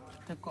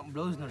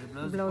 ಬ್ಲೌಸ್ ನೋಡಿ,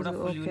 ಬ್ಲೌಸ್ ಕೂಡ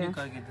ಫುಲ್ ಯೂನಿಕ್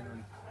ಆಗಿದೆ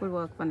ನೋಡಿ. ಫುಲ್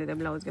ವರ್ಕ್ ಬಂದಿದೆ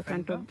ಬ್ಲೌಸ್ಗೆ,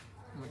 ಫ್ರಂಟ್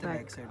ಮತ್ತೆ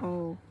ಬ್ಯಾಕ್ ಸೈಡ್. ಓ,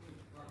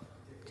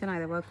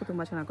 ಚೆನ್ನಾಗಿದೆ, ವರ್ಕ್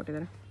ತುಂಬ ಚೆನ್ನಾಗಿ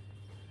ಕೊಟ್ಟಿದ್ದಾರೆ.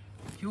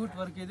 ಕ್ಯೂಟ್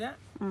ವರ್ಕ್ ಇದೆ,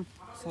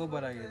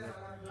 ಸೋಬರ್ ಆಗಿದೆ.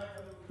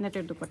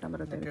 ನೆಟೆಡ್ ದುಪ್ಪಟ್ಟ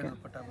ಬರುತ್ತೆ,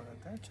 ದುಪ್ಪಟ್ಟ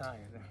ಬರುತ್ತೆ,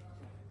 ಚೆನ್ನಾಗಿದೆ.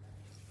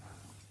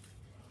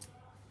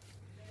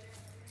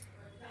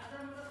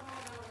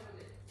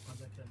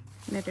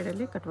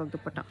 ನೆಟೆಡಲ್ಲಿ ಕಟ್ ವರ್ಕ್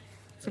ದುಪ್ಪಟ್ಟ,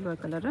 ಸಿಲ್ವರ್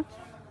ಕಲರ್.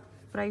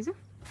 ಪ್ರೈಸ್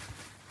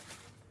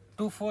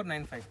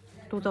 2495.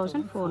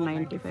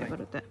 2495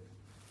 ಬರುತ್ತೆ.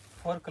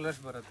 4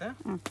 ಕಲರ್ಸ್ ಬರುತ್ತೆ.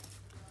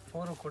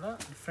 4 ಕೂಡ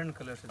ಡಿಫ್ರೆಂಟ್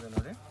ಕಲರ್ಸ್ ಇದೆ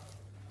ನೋಡಿ.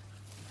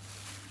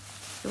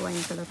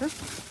 ವೈನ್ ಕಲರ್,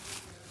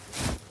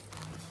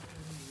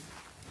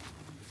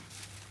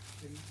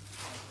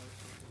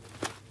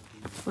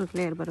 ಫುಲ್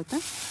ಫ್ಲೇರ್ ಬರುತ್ತೆ,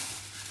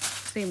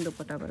 ಸೇಮ್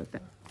ದುಪ್ಪಟ್ಟ ಬರುತ್ತೆ.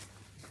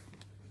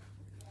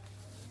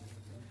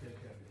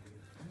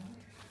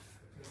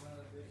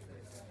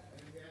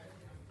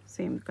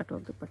 ಸೇಮ್ ಕಟ್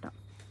ವರ್ಕ್ ದುಪ್ಪಟ್ಟ.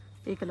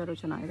 ಈ ಕಲರು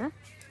ಚೆನ್ನಾಗಿದೆ.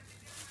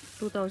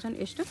 2000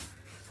 ಎಷ್ಟು?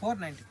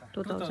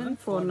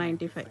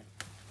 2495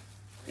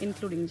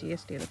 ಇನ್ಕ್ಲೂಡಿಂಗ್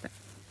GST ಇರುತ್ತೆ.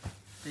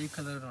 ಈ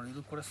ಕಲರ್ ನೋಡಿ,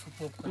 ಇದು ಕೂಡ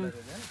ಸೂಪರ್ ಕಲರ್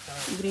ಇದೆ.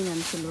 Green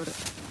and silver.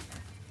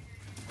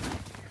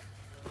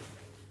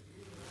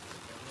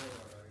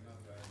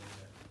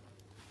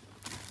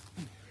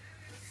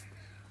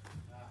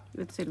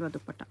 With silver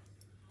ದುಪ್ಪಟ್ಟ.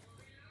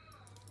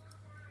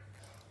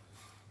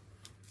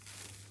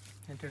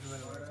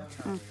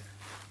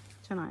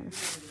 ಚೆನ್ನಾಗಿದೆ.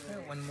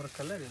 ಒಂದು ಮೂರು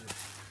ಕಲರ್ ಇದೆ.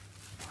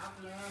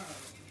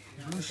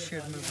 ಬ್ಲೂ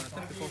ಶೇಡ್ ಮೇಲೆ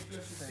ಬರುತ್ತೆ,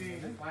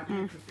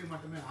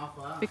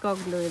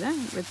 ಪಿಕಾಕ್ ಬ್ಲೂ ಇದೆ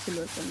with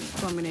silver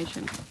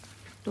combination.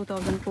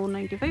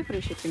 2495 free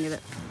shipping ಇದೆ.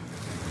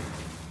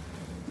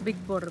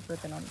 ಬಿಗ್ ಬಾರ್ಡರ್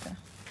ಬರುತ್ತೆ ನೋಡಿ.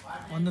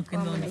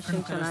 ಒಂದಕ್ಕಿಂತ ಒಂದು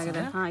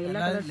ಚೆನ್ನಾಗಿದೆ. ಹಾಂ, ಎಲ್ಲ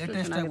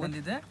ಲೇಟೆಸ್ಟ್ ಆಗಿ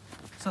ಬಂದಿದೆ,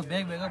 ಸೊ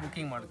ಬೇಗ ಬೇಗ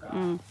ಬುಕಿಂಗ್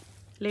ಮಾಡ್ಕೊಳ್ಳಿ.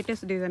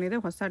 ಲೇಟೆಸ್ಟ್ ಡಿಸೈನ್ ಇದೆ,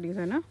 ಹೊಸ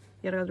ಡಿಸೈನು.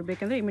 ಯಾರಾದರೂ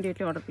ಬೇಕಂದರೆ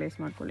ಇಮಿಡಿಯೇಟ್ಲಿ ಆರ್ಡರ್ ಪ್ಲೇಸ್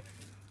ಮಾಡ್ಕೊಳ್ಳಿ.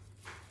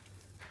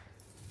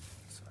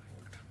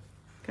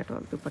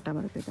 ಕಟ್ವಾಲ್ ದುಪ್ಪಟ್ಟ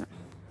ಬರುತ್ತೆ.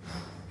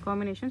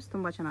 ಕಾಂಬಿನೇಷನ್ಸ್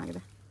ತುಂಬ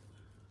ಚೆನ್ನಾಗಿದೆ.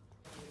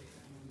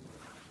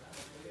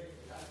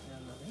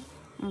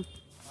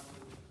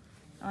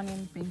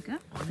 ಆನಿಯನ್ ಪಿಂಕ್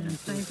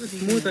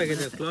ಸ್ಮೂತ್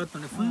ಆಗಿದೆ ಕ್ಲಾತ್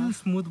ನೋಡಿ ಫುಲ್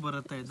ಸ್ಮೂತ್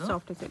ಬರುತ್ತೆ ಇದು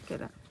ಸಾಫ್ಟ್ ಸಿಲ್ಕ್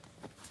ಇದೆ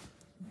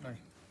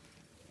ನೋಡಿ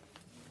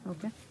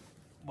ಓಕೆ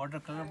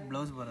ಬಾರ್ಡರ್ ಕಲರ್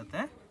ಬ್ಲೌಸ್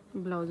ಬರುತ್ತೆ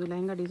ಬ್ಲೌಸು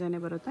ಲೆಹಂಗಾ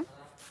ಡಿಸೈನೇ ಬರುತ್ತೆ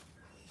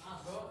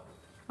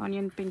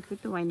onion pink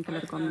with wine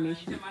colour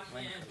combination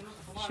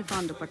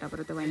chiffon dupatta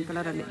ಬರುತ್ತೆ ವೈನ್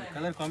ಕಲರಲ್ಲಿ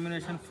ಕಲರ್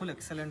ಕಾಂಬಿನೇಷನ್ ಫುಲ್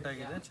ಎಕ್ಸಲೆಂಟ್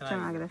ಆಗಿದೆ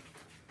ಚೆನ್ನಾಗಿದೆ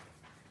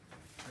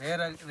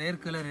ರೇರ್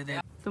ಕಲರ್ ಇದೆ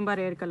ತುಂಬ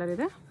ರೇರ್ ಕಲರ್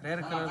ಇದೆ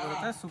ರೇರ್ ಕಲರ್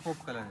ಬರುತ್ತೆ ಸೂಪರ್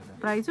ಕಲರ್ ಇದೆ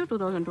price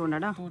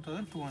 2200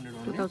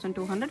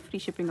 2200 free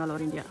shipping all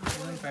over India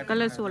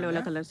colours ಒಳ್ಳೆ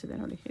ಒಳ್ಳೆ ಕಲರ್ಸ್ ಇದೆ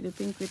ನೋಡಿ ಇದು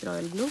ಪಿಂಕ್ ವಿತ್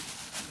ರಾಯಲ್ ಬ್ಲೂ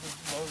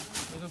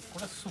ಇದು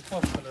ಕೂಡ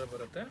ಸೂಪರ್ ಕಲರ್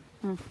ಬರುತ್ತೆ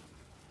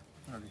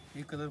ನೋಡಿ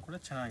ಈ ಕಲರ್ ಕೂಡ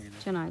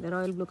ಚೆನ್ನಾಗಿದೆ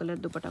ರಾಯಲ್ ಬ್ಲೂ ಕಲರ್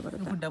ದುಪಟ್ಟ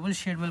ಬರುತ್ತೆ ಡಬಲ್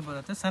ಶೇಡ್ ಮೇಲೆ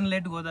ಬರುತ್ತೆ ಸನ್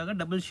ಲೈಟ್ ಹೋದಾಗ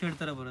ಡಬಲ್ ಶೇಡ್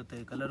ತರ ಬರುತ್ತೆ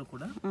ಈ ಕಲರ್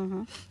ಕೂಡ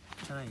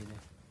ಚೆನ್ನಾಗಿದೆ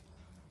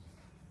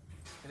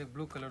ಇದು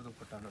ಬ್ಲೂ ಕಲರ್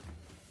ದುಪಟ್ಟ ನೋಡಿ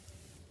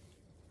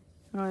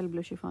royal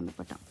blue chiffon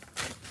dupatta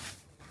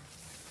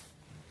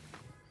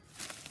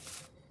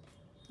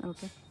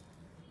okay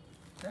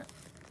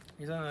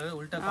ಇದು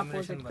ಉಲ್ಟಾ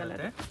ಕಾಂಬಿನೇಷನ್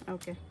ಬರುತ್ತೆ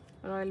ಓಕೆ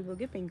ರಾಯಲ್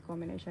ಬ್ಲೂಗೆ ಪಿಂಕ್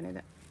ಕಾಂಬಿನೇಷನ್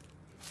ಇದೆ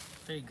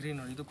ಈ ಗ್ರೀನ್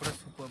ನೋಡಿ ಇದು ಕೂಡ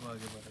ಸೂಪರ್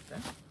ಆಗಿ ಬರುತ್ತೆ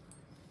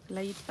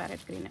light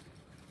parrot green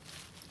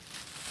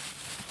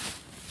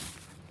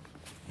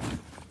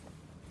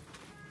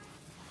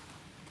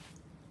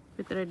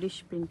with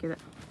reddish pink ಇದೆ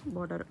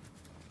border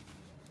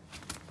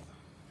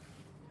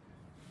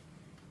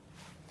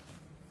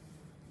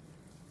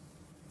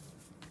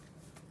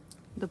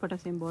dupatta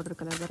same border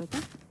colour ಬರುತ್ತೆ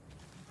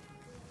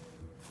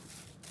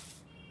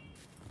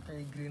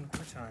ಈ ಗ್ರೀನ್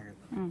ಕೂಡ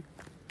ಚೆನ್ನಾಗಿದೆ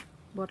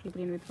bottle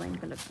green with wine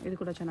colour ಇದು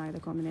ಕೂಡ ಚೆನ್ನಾಗಿದೆ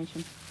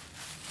ಕಾಂಬಿನೇಷನ್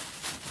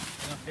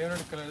ನನ್ನ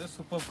ಫೇವರೇಟ್ ಕಲರ್ ಇದೆ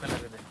ಸೂಪರ್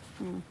ಕಲರ್ ಇದೆ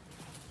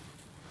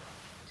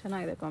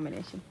ಚೆನ್ನಾಗಿದೆ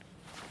ಕಾಂಬಿನೇಷನ್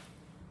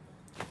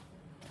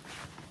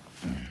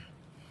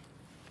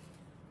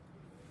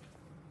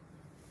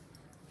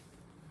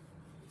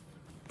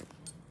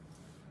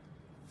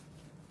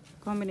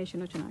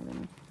ಕಾಂಬಿನೇಷನು ಚೆನ್ನಾಗಿದೆ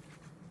ನೋಡಿ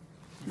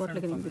bottle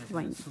green with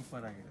wine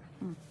super ಆಗಿದೆ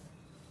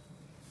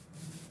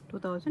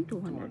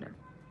 2200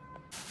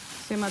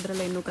 ಸೇಮ್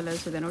ಅದರಲ್ಲೇ ಇನ್ನೂ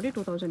ಕಲರ್ಸ್ ಇದೆ ನೋಡಿ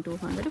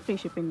 2200 ಫ್ರೀ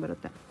ಶಿಪ್ಪಿಂಗ್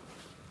ಬರುತ್ತೆ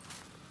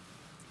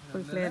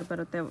ಫುಲ್ ಫ್ಲೇಯರ್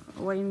ಬರುತ್ತೆ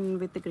wine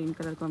with green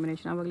colour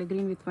combination ಆವಾಗಲೇ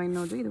ಗ್ರೀನ್ ವಿತ್ ವೈನ್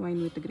ನೋಡಿದ್ವಿ ಇದು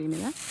ವೈನ್ ವಿತ್ ಗ್ರೀನ್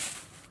ಇದೆ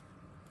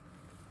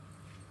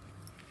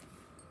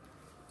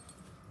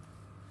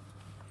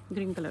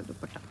ಗ್ರೀನ್ ಕಲರ್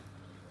ದುಪ್ಪಟ್ಟ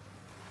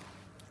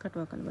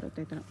ಕಟ್ವಾಕಲ್ಲಿ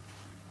ಬರುತ್ತೆ ಈ ಥರ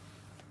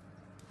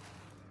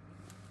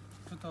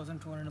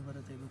 2200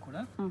 ಬರುತ್ತೆ ಇದು ಕೂಡ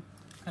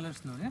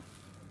ಕಲರ್ಸ್ ನೋಡಿ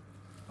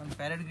ಒಂದು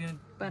parrot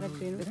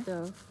green with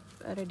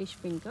reddish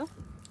pink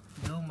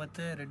blue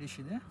ಮತ್ತೆ ರೆಡಿಶ್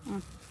ಇದೆ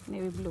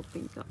navy blue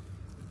pink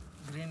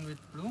green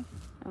with blue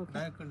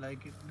dark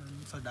like it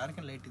so dark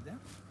and light ಇದೆ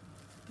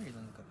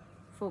ಇದೊಂದು ಕಲರ್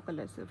 4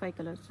 ಕಲರ್ಸ್ 5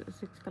 ಕಲರ್ಸ್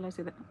 6 ಕಲರ್ಸ್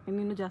ಇದೆ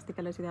ಇನ್ನೂ ಜಾಸ್ತಿ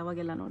ಕಲರ್ಸ್ ಇದೆ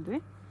ಅವಾಗೆಲ್ಲ ನೋಡಿದ್ವಿ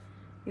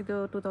ಇದು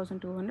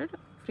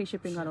 2200 free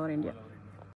shipping all over India